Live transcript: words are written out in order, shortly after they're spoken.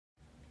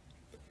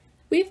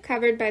We've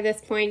covered by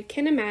this point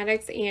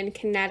kinematics and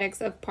kinetics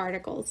of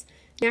particles.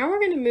 Now we're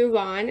going to move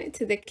on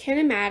to the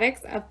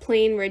kinematics of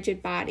plane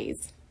rigid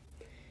bodies.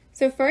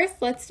 So first,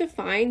 let's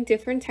define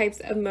different types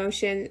of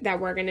motion that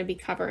we're going to be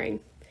covering.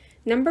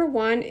 Number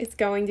one is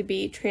going to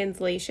be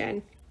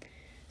translation.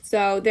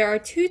 So there are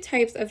two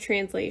types of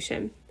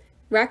translation,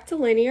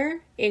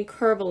 rectilinear and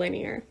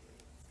curvilinear.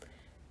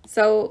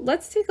 So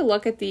let's take a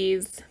look at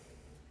these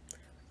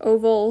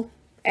oval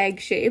egg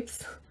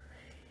shapes,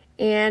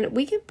 and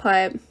we can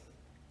put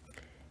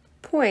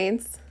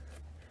points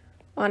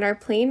on our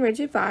plane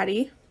rigid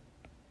body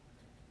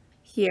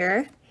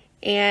here.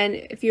 And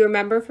if you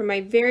remember from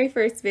my very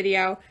first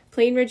video,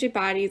 plane rigid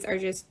bodies are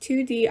just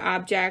 2D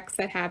objects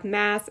that have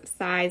mass,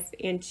 size,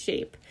 and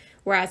shape,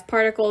 whereas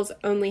particles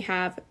only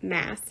have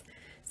mass.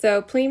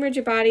 So plane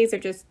rigid bodies are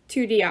just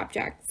 2D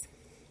objects.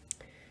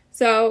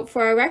 So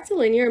for our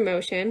rectilinear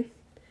motion,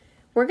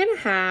 we're going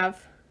to have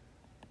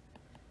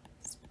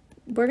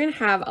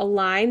a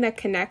line that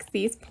connects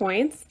these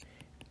points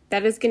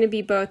that is going to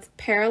be both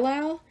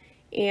parallel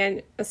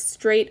and a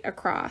straight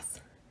across.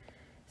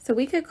 So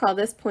we could call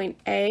this point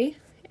A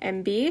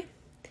and B,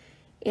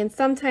 and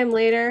sometime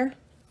later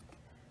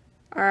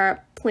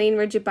our plane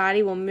rigid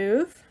body will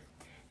move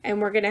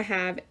and we're going to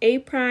have A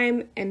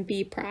prime and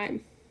B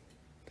prime.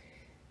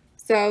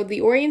 So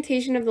the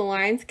orientation of the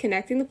lines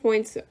connecting the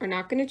points are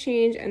not going to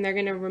change and they're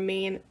going to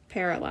remain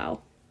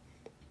parallel.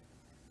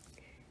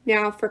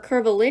 Now for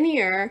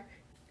curvilinear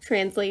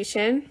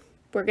translation,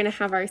 we're going to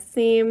have our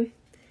same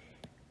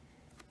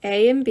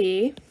A and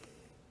B,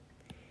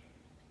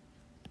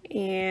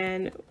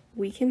 and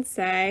we can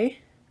say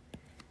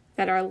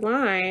that our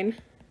line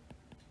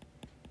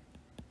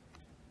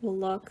will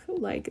look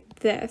like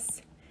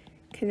this,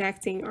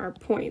 connecting our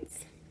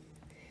points.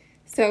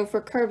 So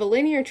for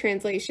curvilinear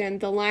translation,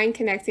 the line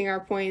connecting our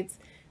points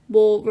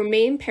will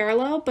remain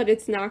parallel, but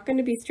it's not going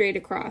to be straight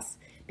across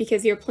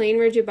because your plane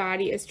rigid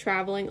body is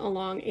traveling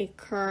along a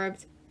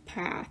curved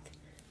path.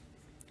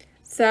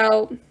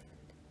 So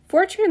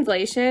for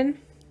translation,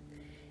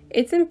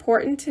 it's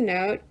important to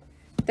note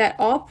that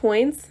all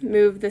points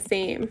move the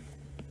same.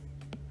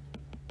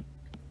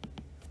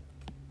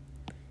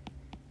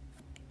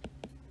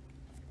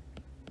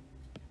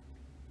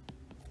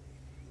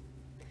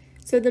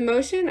 So the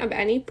motion of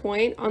any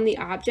point on the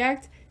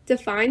object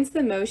defines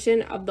the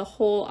motion of the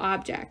whole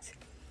object.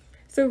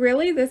 So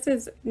really this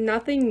is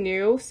nothing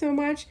new so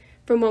much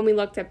from when we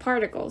looked at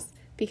particles,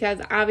 because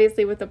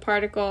obviously with a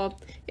particle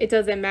it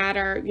doesn't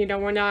matter,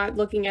 we're not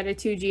looking at a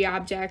 2D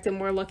object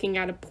and we're looking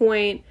at a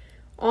point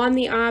on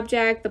the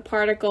object. The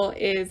particle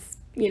is,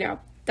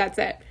 that's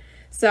it.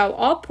 So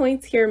all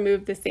points here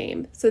move the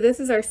same. So this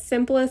is our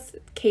simplest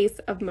case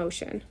of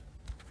motion.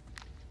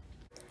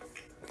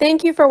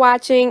 Thank you for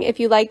watching. If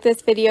you like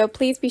this video,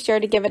 please be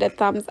sure to give it a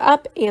thumbs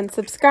up and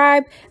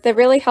subscribe. That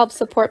really helps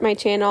support my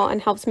channel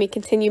and helps me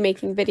continue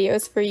making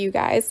videos for you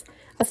guys.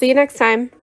 I'll see you next time.